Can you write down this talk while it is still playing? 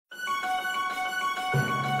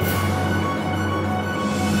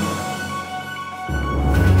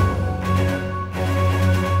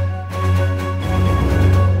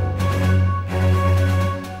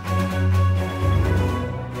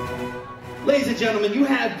ladies and gentlemen, you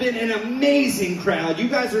have been an amazing crowd. You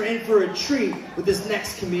guys are in for a treat with this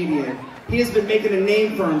next comedian. He has been making a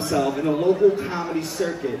name for himself in the local comedy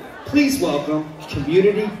circuit. Please welcome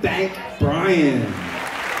Community Bank Brian.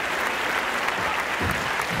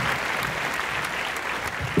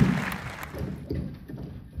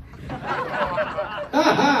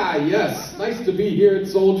 Haha, yes. Nice to be here at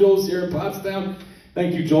Soul Joel's here in Pottstown.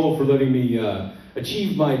 Thank you, Joel, for letting me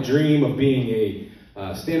achieve my dream of being a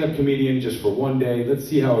stand-up comedian just for one day. Let's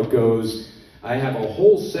see how it goes. I have a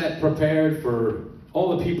whole set prepared for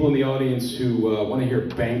all the people in the audience who want to hear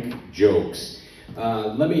bank jokes.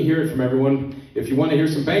 Let me hear it from everyone if you want to hear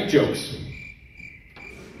some bank jokes.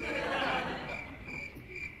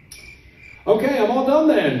 Okay, I'm all done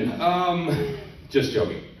then. Just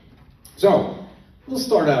joking. So, we'll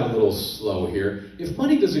start out a little slow here. If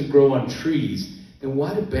money doesn't grow on trees, then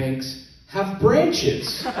why do banks have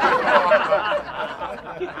branches?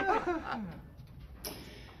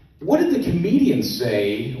 What did the comedian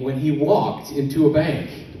say when he walked into a bank?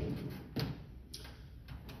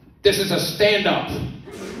 This is a stand-up.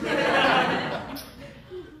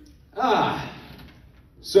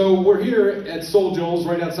 So we're here at Soul Joel's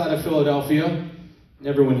right outside of Philadelphia.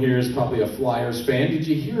 Everyone here is probably a Flyers fan. Did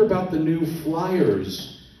you hear about the new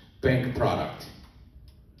Flyers bank product?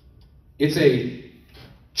 It's a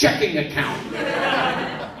checking account.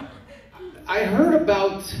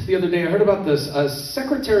 The other day I heard about this. A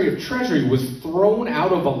Secretary of Treasury was thrown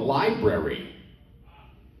out of a library.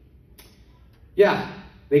 Yeah,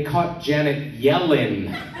 they caught Janet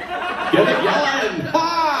Yellen. Janet Yellen! Ha!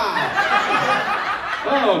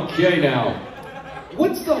 Okay, now,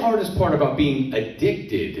 what's the hardest part about being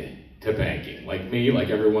addicted to banking? Like me, like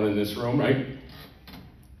everyone in this room, right?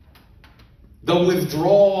 The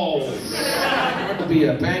withdrawals. Hard to be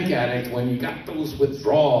a bank addict when you got those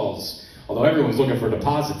withdrawals. Although everyone's looking for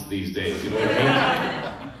deposits these days, you know what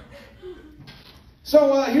I mean?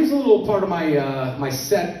 So here's a little part of my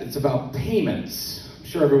set. It's about payments. I'm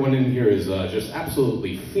sure everyone in here is just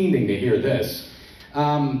absolutely fiending to hear this.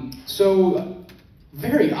 So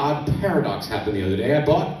very odd paradox happened the other day.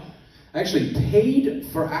 I actually paid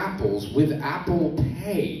for apples with Apple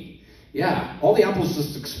Pay. Yeah, all the apples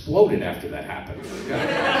just exploded after that happened.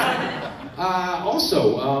 Yeah.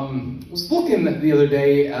 Also, was looking the other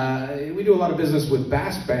day, we do a lot of business with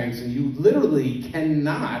Bass banks, and you literally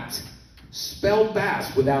cannot spell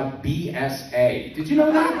Bass without BSA. Did you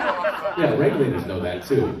know that? Yeah, regulators know that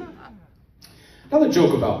too. Another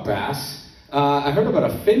joke about Bass, I heard about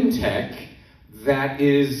a fintech that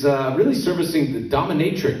is really servicing the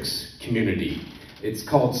dominatrix community. It's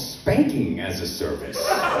called Spanking as a Service.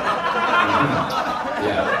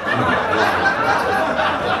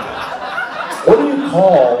 What do you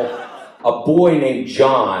call a boy named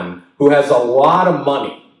John who has a lot of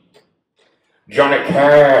money? Johnny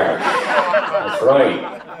Cash. That's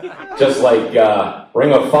right. Just like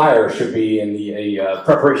Ring of Fire should be in the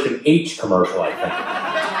Preparation H commercial, I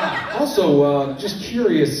think. Also, just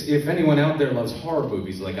curious if anyone out there loves horror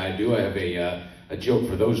movies like I do. I have a joke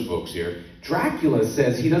for those folks here. Dracula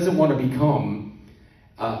says he doesn't want to become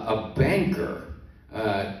a banker.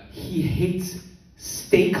 He hates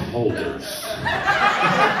stakeholders.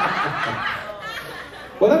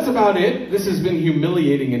 Well, that's about it. This has been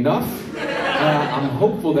humiliating enough. I'm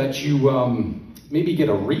hopeful that you maybe get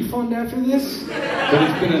a refund after this. But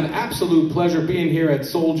it's been an absolute pleasure being here at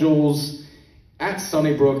Soul Joel's at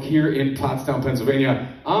Sunnybrook here in Pottstown, Pennsylvania.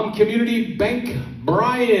 I'm Community Bank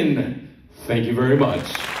Brian. Thank you very much.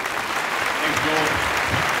 Thanks, Joel.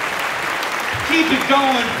 Keep it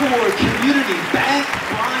going for Community Bank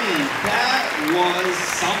Brian. That was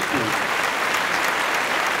something.